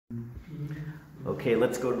Okay,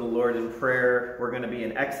 let's go to the Lord in prayer. We're going to be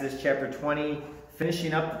in Exodus chapter 20,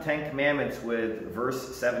 finishing up the Ten Commandments with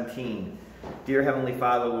verse 17. Dear Heavenly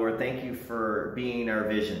Father, Lord, thank you for being our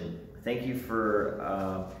vision. Thank you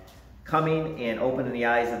for coming and opening the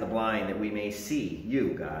eyes of the blind that we may see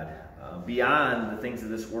you, God, beyond the things of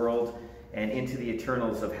this world and into the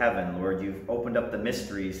eternals of heaven. Lord, you've opened up the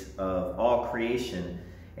mysteries of all creation,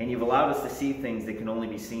 and you've allowed us to see things that can only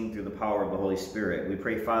be seen through the power of the Holy Spirit. We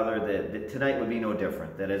pray, Father, that tonight would be no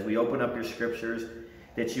different, that as we open up your scriptures,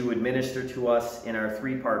 that you would minister to us in our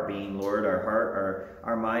three-part being, Lord, our heart,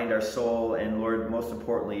 our mind, our soul, and Lord, most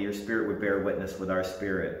importantly, your spirit would bear witness with our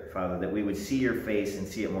spirit, Father, that we would see your face and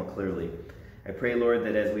see it more clearly. I pray, Lord,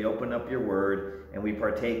 that as we open up your word and we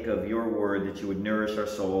partake of your word, that you would nourish our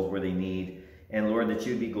souls where they need, and Lord, that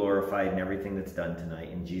you'd be glorified in everything that's done tonight.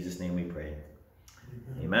 In Jesus' name we pray.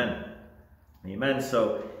 Amen. Amen.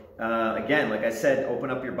 So, again, like I said, open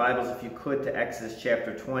up your Bibles, if you could, to Exodus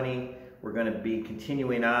chapter 20. We're going to be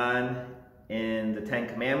continuing on in the Ten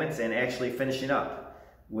Commandments and actually finishing up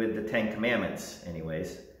with the Ten Commandments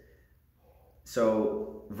anyways.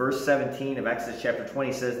 So, verse 17 of Exodus chapter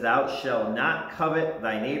 20 says, Thou shalt not covet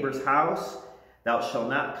thy neighbor's house, thou shalt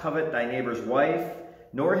not covet thy neighbor's wife,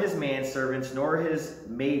 nor his manservants, nor his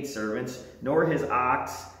maidservants, nor his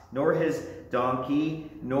ox, nor his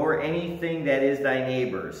donkey, nor anything that is thy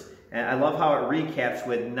neighbor's. And I love how it recaps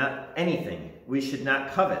with not anything. We should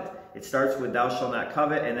not covet. It starts with thou shalt not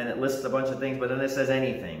covet, and then it lists a bunch of things, but then it says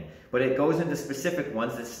anything. But it goes into specific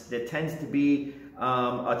ones that tends to be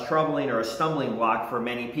a troubling or a stumbling block for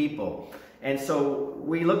many people. And so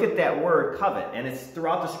we look at that word covet, and it's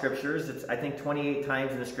throughout the scriptures. It's, I think, 28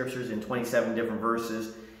 times in the scriptures in 27 different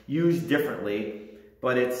verses, used differently.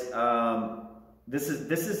 But it's this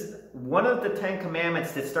is one of the Ten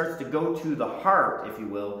Commandments that starts to go to the heart, if you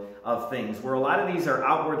will, of things, where a lot of these are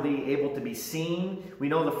outwardly able to be seen. We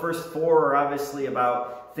know the first four are obviously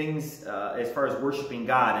about things as far as worshiping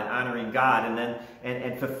God and honoring God, and then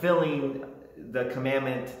and fulfilling the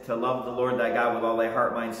commandment to love the Lord thy God with all thy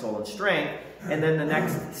heart, mind, soul, and strength. And then the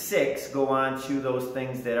next six go on to those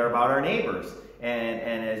things that are about our neighbors.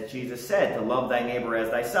 And as Jesus said, to love thy neighbor as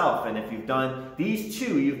thyself. And if you've done these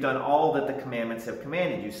two, you've done all that the commandments have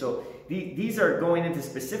commanded you. So these are going into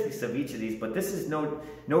specifics of each of these, but this is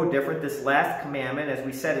no different. This last commandment, as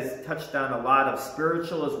we said, is touched on a lot of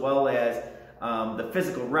spiritual as well as the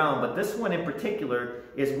physical realm. But this one in particular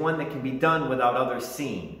is one that can be done without others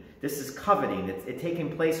seeing. This is coveting. It's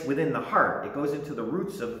taking place within the heart. It goes into the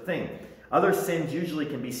roots of the thing. Other sins usually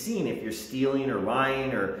can be seen if you're stealing or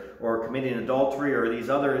lying or committing adultery or these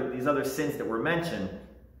other sins that were mentioned.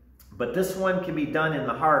 But this one can be done in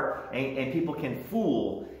the heart, and people can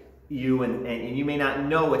fool you, and you may not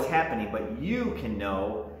know what's happening, but you can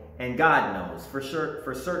know, and God knows for sure,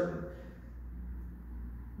 for certain.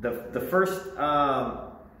 The first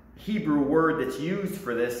Hebrew word that's used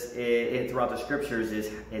for this throughout the scriptures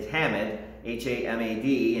is Hamid,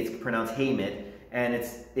 H-A-M-A-D. It's pronounced Hamid. And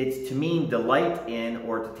it's to mean delight in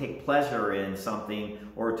or to take pleasure in something,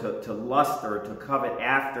 or to lust or to covet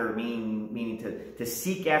after, meaning to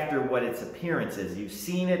seek after what its appearance is. You've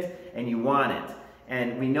seen it and you want it.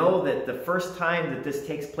 And we know that the first time that this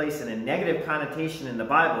takes place in a negative connotation in the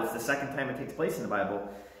Bible, it's the second time it takes place in the Bible,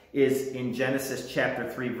 is in Genesis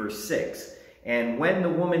chapter 3, verse 6. And when the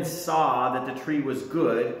woman saw that the tree was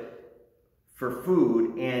good for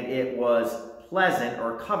food, and it was pleasant,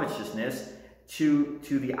 or covetousness, to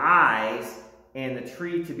the eyes, and the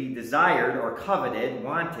tree to be desired or coveted,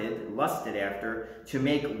 wanted, lusted after, to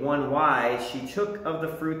make one wise, she took of the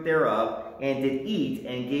fruit thereof, and did eat,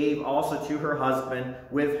 and gave also to her husband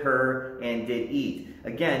with her, and did eat.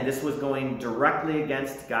 Again, this was going directly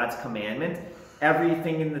against God's commandment.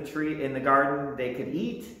 Everything in the tree, in the garden, they could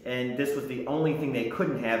eat, and this was the only thing they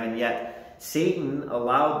couldn't have, and yet Satan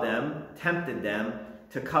allowed them, tempted them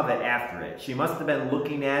to covet after it. She must have been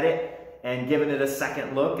looking at it and giving it a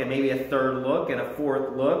second look, and maybe a third look, and a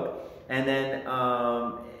fourth look, and then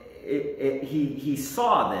he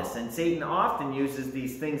saw this. And Satan often uses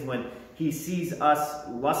these things when he sees us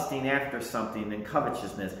lusting after something and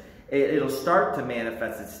covetousness. It'll start to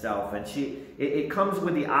manifest itself, and it comes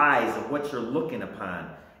with the eyes of what you're looking upon.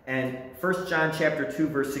 And 1 John chapter 2,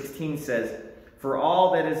 verse 16 says, For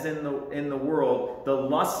all that is in the world, the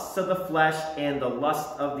lusts of the flesh and the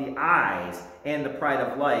lust of the eyes and the pride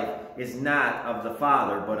of life is not of the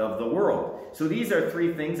Father, but of the world. So these are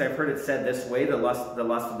three things. I've heard it said this way: the lust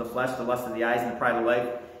of the flesh, the lust of the eyes, and the pride of life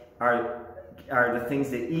are the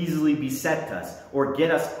things that easily beset us or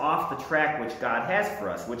get us off the track which God has for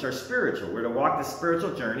us, which are spiritual. We're to walk the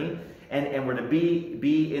spiritual journey, and we're to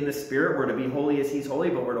be in the Spirit. We're to be holy as He's holy,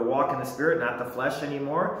 but we're to walk in the Spirit, not the flesh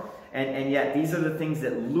anymore. And yet these are the things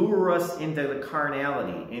that lure us into the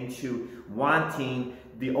carnality, into wanting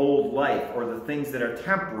the old life, or the things that are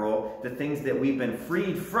temporal, the things that we've been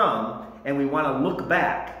freed from, and we want to look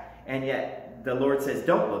back. And yet the Lord says,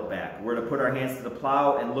 don't look back. We're to put our hands to the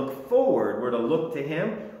plow and look forward. We're to look to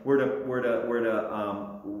Him. We're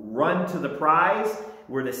to run to the prize.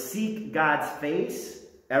 We're to seek God's face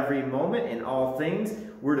every moment in all things.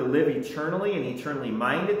 We're to live eternally and eternally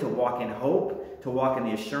minded, to walk in hope, to walk in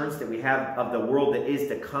the assurance that we have of the world that is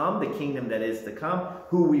to come, the kingdom that is to come,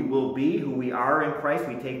 who we will be, who we are in Christ,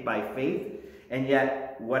 we take by faith. And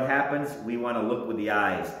yet, what happens? We want to look with the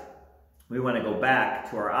eyes. We want to go back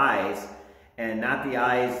to our eyes, and not the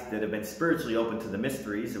eyes that have been spiritually open to the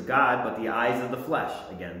mysteries of God, but the eyes of the flesh.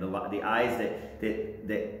 Again, the eyes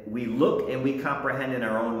that we look and we comprehend in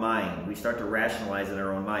our own mind. We start to rationalize in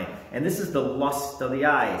our own mind. And this is the lust of the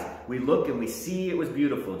eyes. We look and we see it was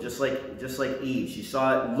beautiful, just like Eve. She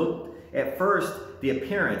saw it, looked at first the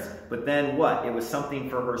appearance, but then what? It was something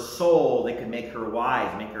for her soul that could make her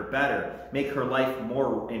wise, make her better, make her life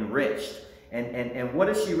more enriched. And what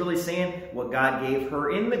is she really saying? What God gave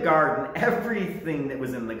her in the garden, everything that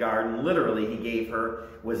was in the garden, literally He gave her,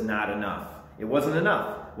 was not enough. It wasn't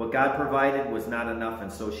enough. What God provided was not enough,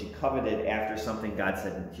 and so she coveted after something God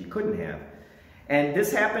said she couldn't have. And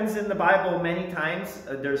this happens in the Bible many times.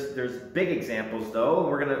 There's big examples, though.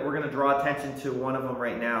 We're gonna draw attention to one of them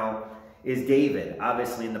right now. Is David,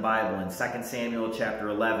 obviously in the Bible, in 2 Samuel chapter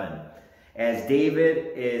 11. As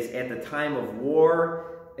David is at the time of war,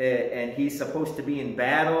 and he's supposed to be in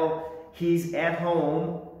battle, he's at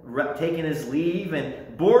home taking his leave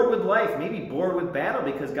and bored with life, maybe bored with battle,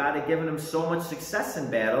 because God had given him so much success in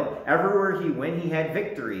battle. Everywhere he went, he had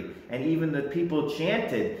victory, and even the people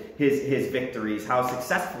chanted his victories, how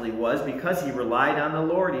successful he was, because he relied on the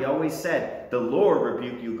Lord. He always said, the Lord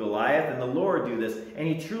rebuke you, Goliath, and the Lord do this. And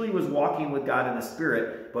he truly was walking with God in the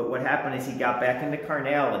Spirit. But what happened is he got back into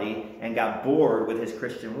carnality and got bored with his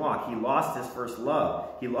Christian walk. He lost his first love.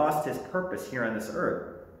 He lost his purpose here on this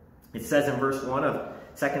earth. It says in verse 1 of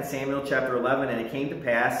 2 Samuel chapter 11, and it came to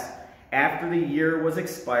pass, after the year was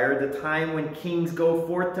expired, the time when kings go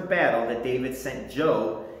forth to battle, that David sent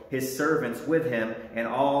Joab, his servants, with him, and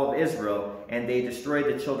all of Israel, and they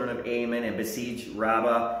destroyed the children of Ammon and besieged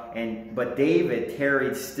Rabbah. But David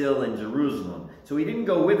tarried still in Jerusalem. So he didn't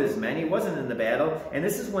go with his men. He wasn't in the battle. And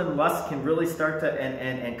this is when lust can really start to,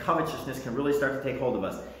 and covetousness can really start to take hold of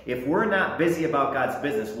us. If we're not busy about God's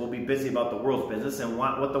business, we'll be busy about the world's business and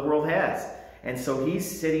want what the world has. And so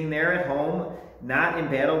he's sitting there at home, not in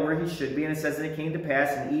battle where he should be. And it says that it came to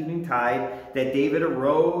pass in evening tide that David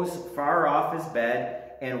arose far off his bed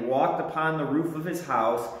and walked upon the roof of his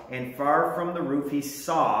house, and far from the roof he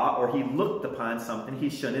saw, or he looked upon something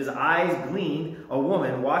he shouldn't. His eyes gleaned a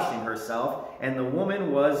woman washing herself, and the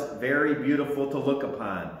woman was very beautiful to look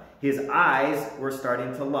upon. His eyes were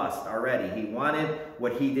starting to lust already. He wanted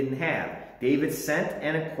what he didn't have. David sent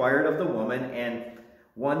and inquired of the woman, and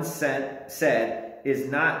one said,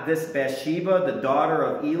 is not this Bathsheba, the daughter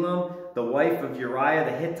of Elam, the wife of Uriah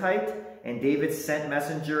the Hittite? And David sent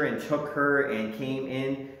messenger and took her and came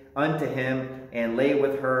in unto him and lay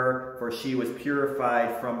with her, for she was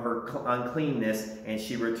purified from her uncleanness, and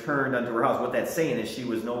she returned unto her house. What that's saying is she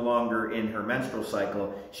was no longer in her menstrual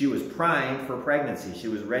cycle. She was primed for pregnancy. She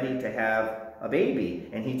was ready to have a baby.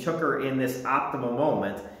 And he took her in this optimal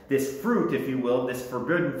moment. This fruit, if you will, this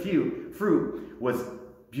forbidden fruit was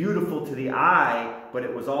beautiful to the eye, but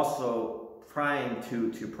it was also primed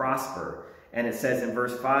to prosper. And it says in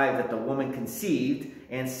verse 5 that the woman conceived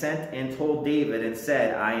and sent and told David and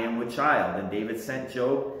said, I am with child. And David sent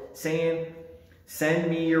Joab, saying, send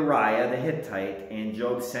me Uriah the Hittite. And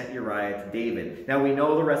Joab sent Uriah to David. Now we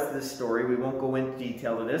know the rest of this story. We won't go into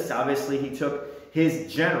detail to this. Obviously he took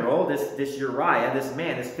his general, this Uriah, this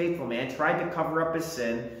man, this faithful man, tried to cover up his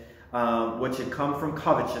sin, which had come from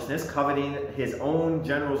covetousness, coveting his own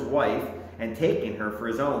general's wife and taking her for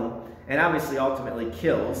his own, and obviously ultimately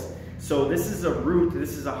kills. So this is a root,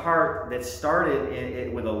 this is a heart that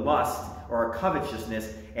started with a lust or a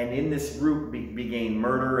covetousness, and in this root began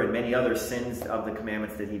murder and many other sins of the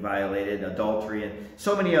commandments that he violated, adultery, and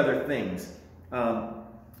so many other things.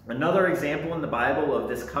 Another example in the Bible of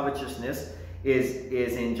this covetousness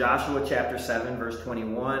is in Joshua chapter 7, verse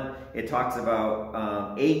 21. It talks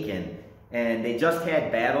about Achan, and they just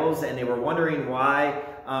had battles, and they were wondering why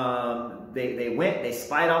they went, they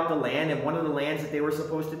spied out the land, and one of the lands that they were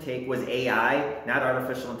supposed to take was AI, not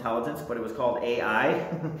artificial intelligence, but it was called AI.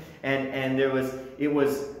 and it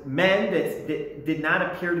was men that did not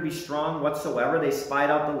appear to be strong whatsoever. They spied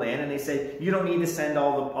out the land, and they said, you don't need to send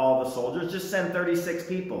all the soldiers, just send 36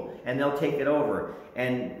 people, and they'll take it over.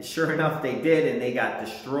 And sure enough, they did, and they got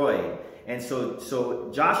destroyed. And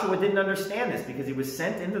so Joshua didn't understand this because he was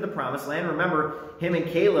sent into the promised land. Remember, him and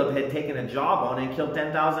Caleb had taken a jawbone and killed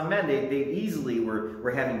 10,000 men. They easily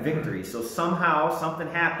were having victory. So somehow something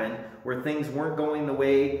happened where things weren't going the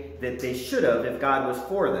way that they should have if God was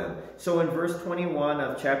for them. So in verse 21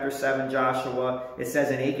 of chapter 7, Joshua, it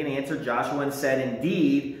says, And Achan answered Joshua and said,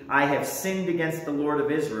 Indeed, I have sinned against the Lord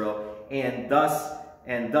of Israel, and thus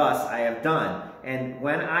I have done. And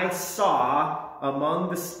when I saw among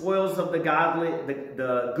the spoils of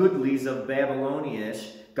the goodlies of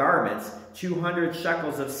Babylonish garments 200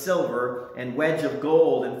 shekels of silver and wedge of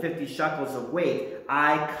gold and 50 shekels of weight,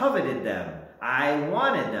 I coveted them. I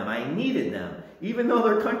wanted them. I needed them. Even though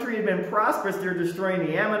their country had been prosperous, they're destroying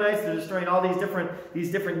the Ammonites, they're destroying all these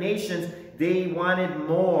different nations. They wanted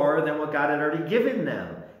more than what God had already given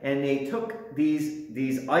them. And they took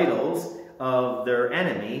these idols of their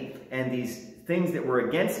enemy and these things that were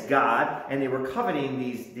against God, and they were coveting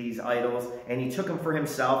these idols, and he took them for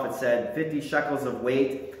himself. It said 50 shekels of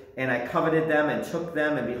weight, and I coveted them and took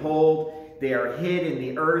them, and behold, they are hid in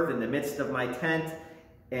the earth in the midst of my tent,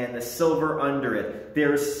 and the silver under it.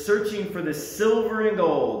 They're searching for the silver and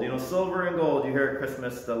gold. You know, silver and gold. You hear at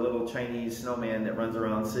Christmas the little Chinese snowman that runs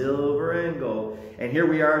around, silver and gold. And here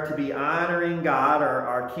we are to be honoring God,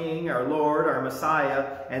 our King, our Lord, our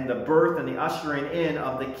Messiah, and the birth and the ushering in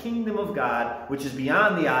of the kingdom of God, which is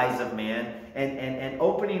beyond the eyes of man, and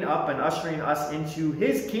opening up and ushering us into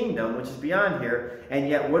his kingdom, which is beyond here. And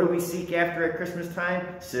yet, what do we seek after at Christmas time?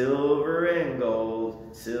 Silver and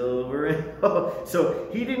gold, silver and gold. So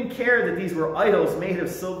he didn't care that these were idols made of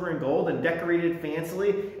silver and gold and decorated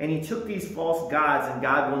fancily, and he took these false gods, and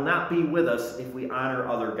God will not be with us if we honor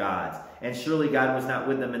other gods. And surely God was not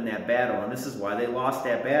with them in that battle, and this is why they lost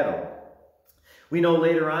that battle. We know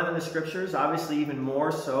later on in the scriptures, obviously even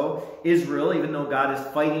more so, Israel, even though God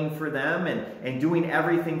is fighting for them and doing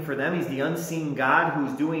everything for them, he's the unseen God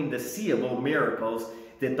who's doing the seeable miracles,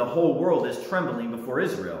 that the whole world is trembling before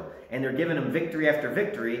Israel. And they're giving them victory after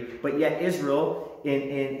victory, but yet Israel,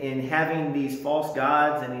 in having these false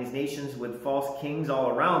gods and these nations with false kings all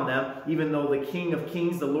around them, even though the King of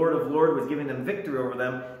Kings, the Lord of Lords, was giving them victory over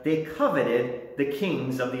them, they coveted the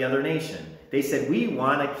kings of the other nation. They said, we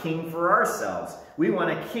want a king for ourselves. We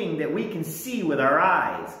want a king that we can see with our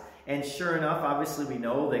eyes. And sure enough, obviously we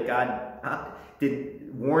know that God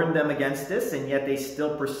did warn them against this, and yet they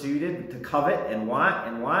still pursued it to covet and want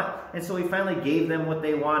and want. And so he finally gave them what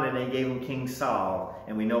they wanted, and he gave them King Saul.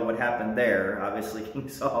 And we know what happened there. Obviously, King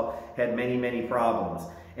Saul had many, many problems.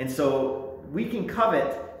 And so we can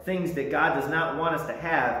covet things that God does not want us to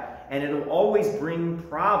have, and it'll always bring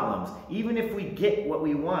problems. Even if we get what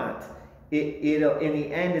we want, it'll, in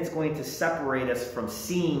the end, it's going to separate us from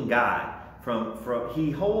seeing God. He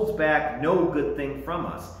holds back no good thing from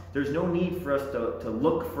us. There's no need for us to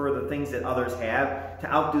look for the things that others have,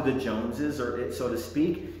 to outdo the Joneses, or so to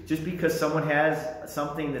speak. Just because someone has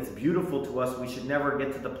something that's beautiful to us, we should never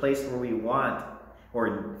get to the place where we want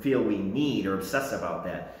or feel we need or obsess about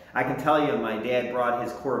that. I can tell you, my dad brought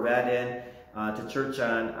his Corvette in to church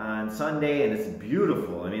on Sunday, and it's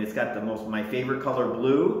beautiful. I mean, it's got my favorite color,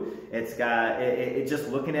 blue. It's got just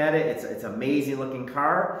looking at it, it's an amazing looking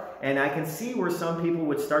car, and I can see where some people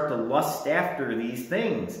would start to lust after these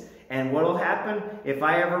things. And what will happen if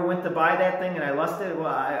I ever went to buy that thing and I lusted? Well,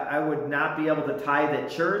 I would not be able to tithe at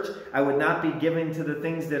church. I would not be giving to the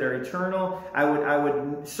things that are eternal. I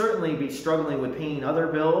would certainly be struggling with paying other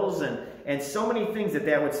bills and so many things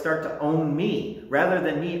that would start to own me. Rather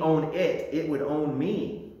than me own it, it would own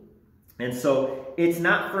me. And so it's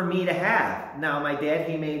not for me to have. Now, my dad,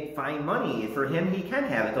 he made fine money. For him, he can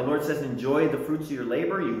have it. The Lord says, enjoy the fruits of your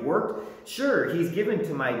labor. You've worked. Sure, he's given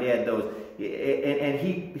to my dad those. And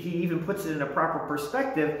he even puts it in a proper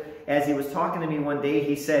perspective. As he was talking to me one day,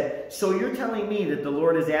 he said, so you're telling me that the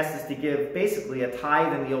Lord has asked us to give basically a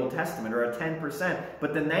tithe in the Old Testament, or a 10%,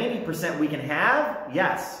 but the 90% we can have?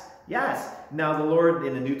 Yes. Yes. Now, the Lord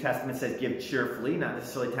in the New Testament says give cheerfully, not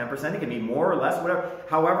necessarily 10%. It can be more or less, whatever.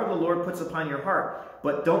 However the Lord puts upon your heart.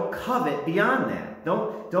 But don't covet beyond that.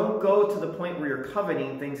 Don't go to the point where you're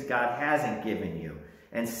coveting things God hasn't given you,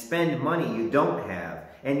 and spend money you don't have.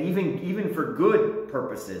 And even for good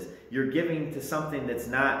purposes, you're giving to something that's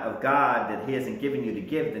not of God, that he hasn't given you to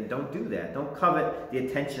give, then don't do that. Don't covet the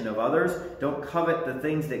attention of others. Don't covet the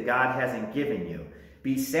things that God hasn't given you.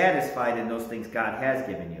 Be satisfied in those things God has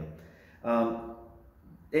given you.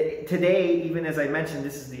 Today, even as I mentioned,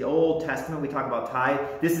 this is the Old Testament. We talk about tithe.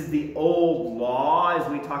 This is the old law as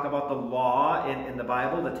we talk about the law in the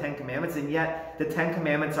Bible, the 10 Commandments. And yet, the 10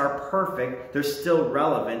 Commandments are perfect. They're still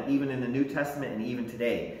relevant, even in the New Testament and even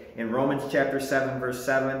today. In Romans chapter 7, verse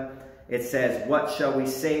 7, it says, "What shall we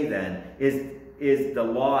say then? Is the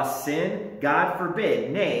law sin? God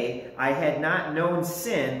forbid. Nay, I had not known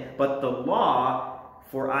sin, but the law,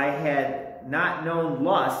 for I had not known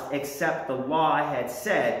lust, except the law had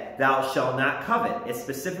said, thou shalt not covet." It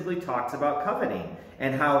specifically talks about coveting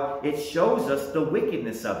and how it shows us the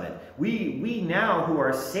wickedness of it. We now who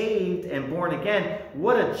are saved and born again,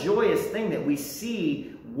 what a joyous thing that we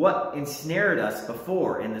see what ensnared us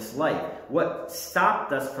before in this life, what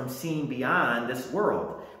stopped us from seeing beyond this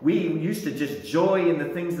world. We used to just joy in the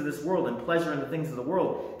things of this world and pleasure in the things of the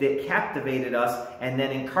world that captivated us and then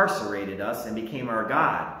incarcerated us and became our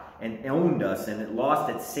God and owned us, and it lost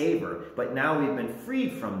its savor. But now we've been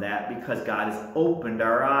freed from that because God has opened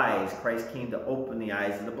our eyes. Christ came to open the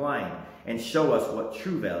eyes of the blind and show us what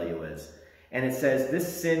true value is. And it says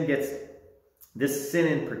this sin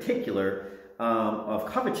in particular of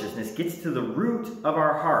covetousness gets to the root of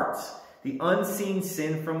our hearts, the unseen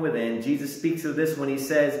sin from within. Jesus speaks of this when he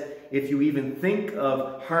says, if you even think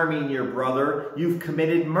of harming your brother, you've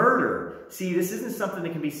committed murder. See, this isn't something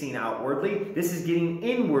that can be seen outwardly. This is getting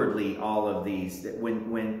inwardly, all of these.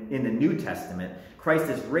 When in the New Testament, Christ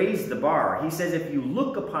has raised the bar. He says, if you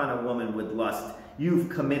look upon a woman with lust, you've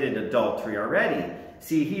committed adultery already.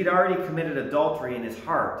 See, he had already committed adultery in his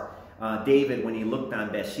heart. David, when he looked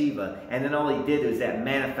on Bathsheba, and then all he did was that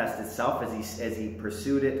manifest itself as he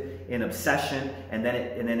pursued it in obsession, and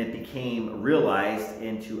then it became realized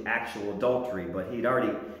into actual adultery. But he'd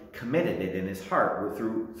already committed it in his heart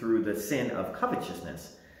through the sin of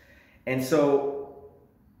covetousness. And so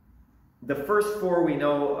the first four we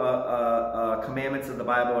know commandments of the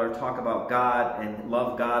Bible are talk about God and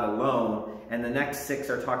love God alone, and the next 6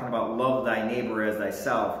 are talking about love thy neighbor as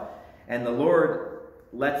thyself. And the Lord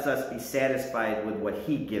lets us be satisfied with what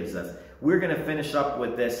he gives us. We're going to finish up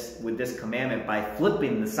with this commandment by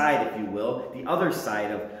flipping the side, if you will, the other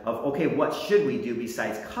side of okay, what should we do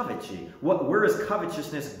besides coveting? Where is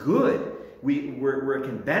covetousness good? Where it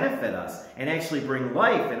can benefit us and actually bring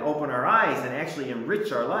life and open our eyes and actually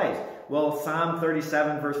enrich our lives. Well, Psalm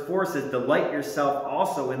 37 verse 4 says, delight yourself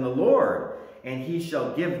also in the Lord, and he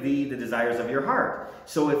shall give thee the desires of your heart.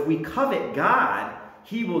 So if we covet God,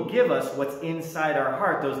 he will give us what's inside our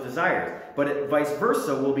heart, those desires. But vice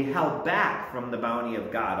versa, we'll be held back from the bounty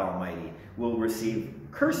of God Almighty. We'll receive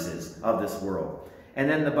curses of this world. And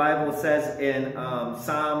then the Bible says in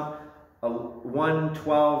Psalm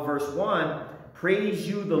 112 verse 1, praise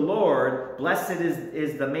you the Lord, blessed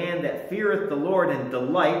is the man that feareth the Lord and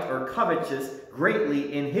delight or covetous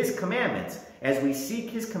greatly in his commandments. As we seek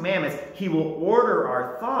his commandments, he will order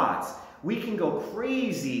our thoughts. We can go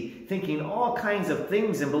crazy thinking all kinds of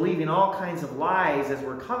things and believing all kinds of lies as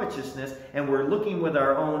we're covetousness, and we're looking with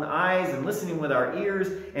our own eyes and listening with our ears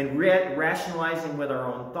and rationalizing with our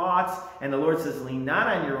own thoughts. And the Lord says, lean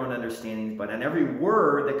not on your own understandings, but on every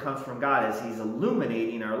word that comes from God as he's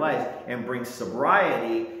illuminating our lives and brings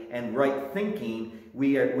sobriety and right thinking.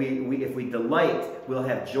 If we delight, we'll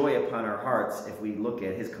have joy upon our hearts if we look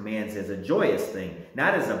at his commands as a joyous thing,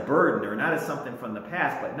 not as a burden or not as something from the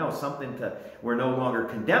past, but no, something we're no longer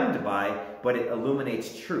condemned by, but it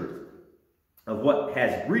illuminates truth of what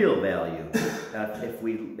has real value.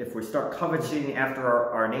 If we start coveting after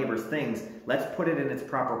our neighbor's things, let's put it in its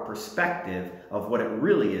proper perspective of what it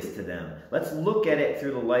really is to them. Let's look at it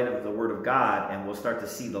through the light of the Word of God, and we'll start to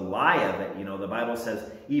see the lie of it. You know, the Bible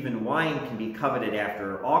says even wine can be coveted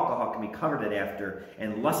after, alcohol can be coveted after,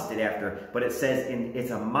 and lusted after, but it says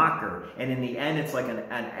it's a mocker, and in the end it's like an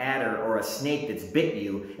adder or a snake that's bit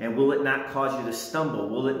you, and will it not cause you to stumble?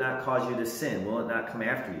 Will it not cause you to sin? Will it not come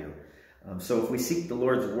after you? So if we seek the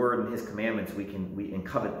Lord's word and his commandments, and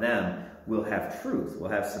covet them, we'll have truth.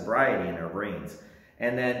 We'll have sobriety in our brains.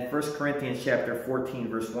 And then 1 Corinthians chapter 14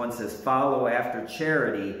 verse 1 says, follow after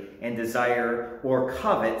charity and desire or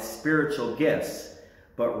covet spiritual gifts,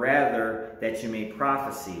 but rather that you may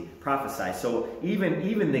prophesy. So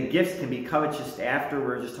even the gifts can be covetous after. We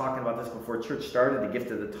were just talking about this before church started, the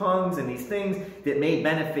gift of the tongues and these things that may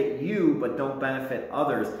benefit you but don't benefit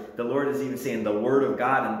others. The Lord is even saying the word of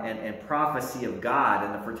God and prophecy of God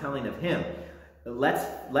and the foretelling of him.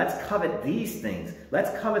 Let's covet these things.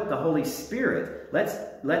 Let's covet the Holy Spirit.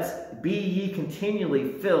 Let's be ye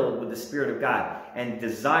continually filled with the Spirit of God and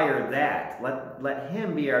desire that. Let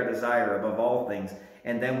him be our desire above all things.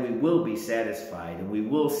 and then we will be satisfied, and we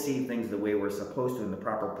will see things the way we're supposed to in the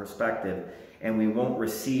proper perspective, and we won't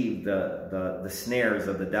receive the snares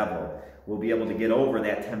of the devil. We'll be able to get over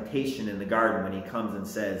that temptation in the garden when he comes and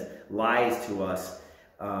says lies to us.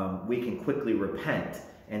 We can quickly repent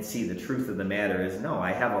and see the truth of the matter is, no,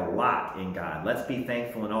 I have a lot in God. Let's be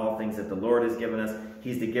thankful in all things that the Lord has given us.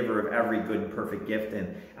 He's the giver of every good and perfect gift,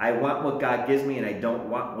 and I want what God gives me, and I don't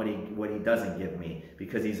want what he doesn't give me,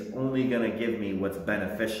 because he's only going to give me what's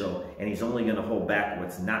beneficial, and he's only going to hold back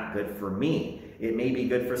what's not good for me. It may be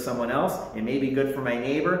good for someone else, it may be good for my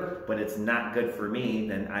neighbor, but it's not good for me,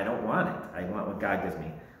 then I don't want it. I want what God gives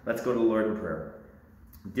me. Let's go to the Lord in prayer.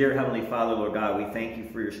 Dear Heavenly Father, Lord God, we thank you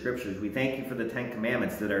for your scriptures. We thank you for the 10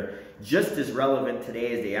 Commandments that are just as relevant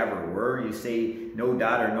today as they ever were. You say no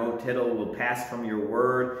dot or no tittle will pass from your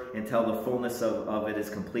word until the fullness of it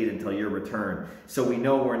is complete, until your return. So we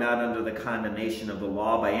know we're not under the condemnation of the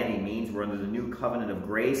law by any means. We're under the new covenant of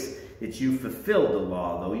grace, that you fulfilled the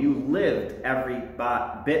law, though you lived every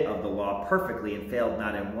bit of the law perfectly and failed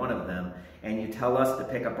not in one of them. And you tell us to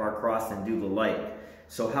pick up our cross and do the like.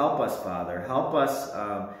 So help us, Father. Help us,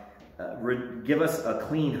 give us a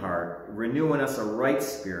clean heart, renew in us a right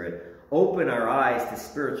spirit. Open our eyes to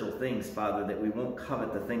spiritual things, Father, that we won't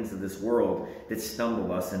covet the things of this world that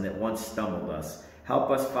stumble us and that once stumbled us. Help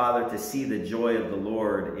us, Father, to see the joy of the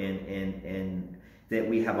Lord in that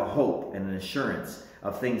we have a hope and an assurance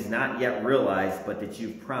of things not yet realized, but that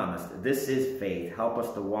you've promised. This is faith. Help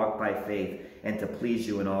us to walk by faith and to please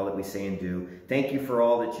you in all that we say and do. Thank you for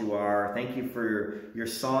all that you are. Thank you for your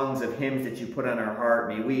songs of hymns that you put on our heart.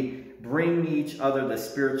 May we bring each other the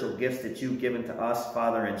spiritual gifts that you've given to us,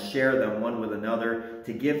 Father, and share them one with another,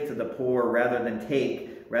 to give to the poor rather than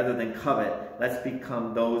take, rather than covet. Let's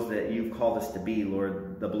become those that you've called us to be,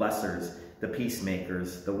 Lord, the blessers, the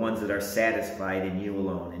peacemakers, the ones that are satisfied in you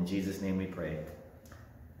alone. In Jesus' name we pray.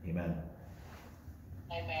 Amen.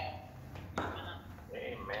 Amen.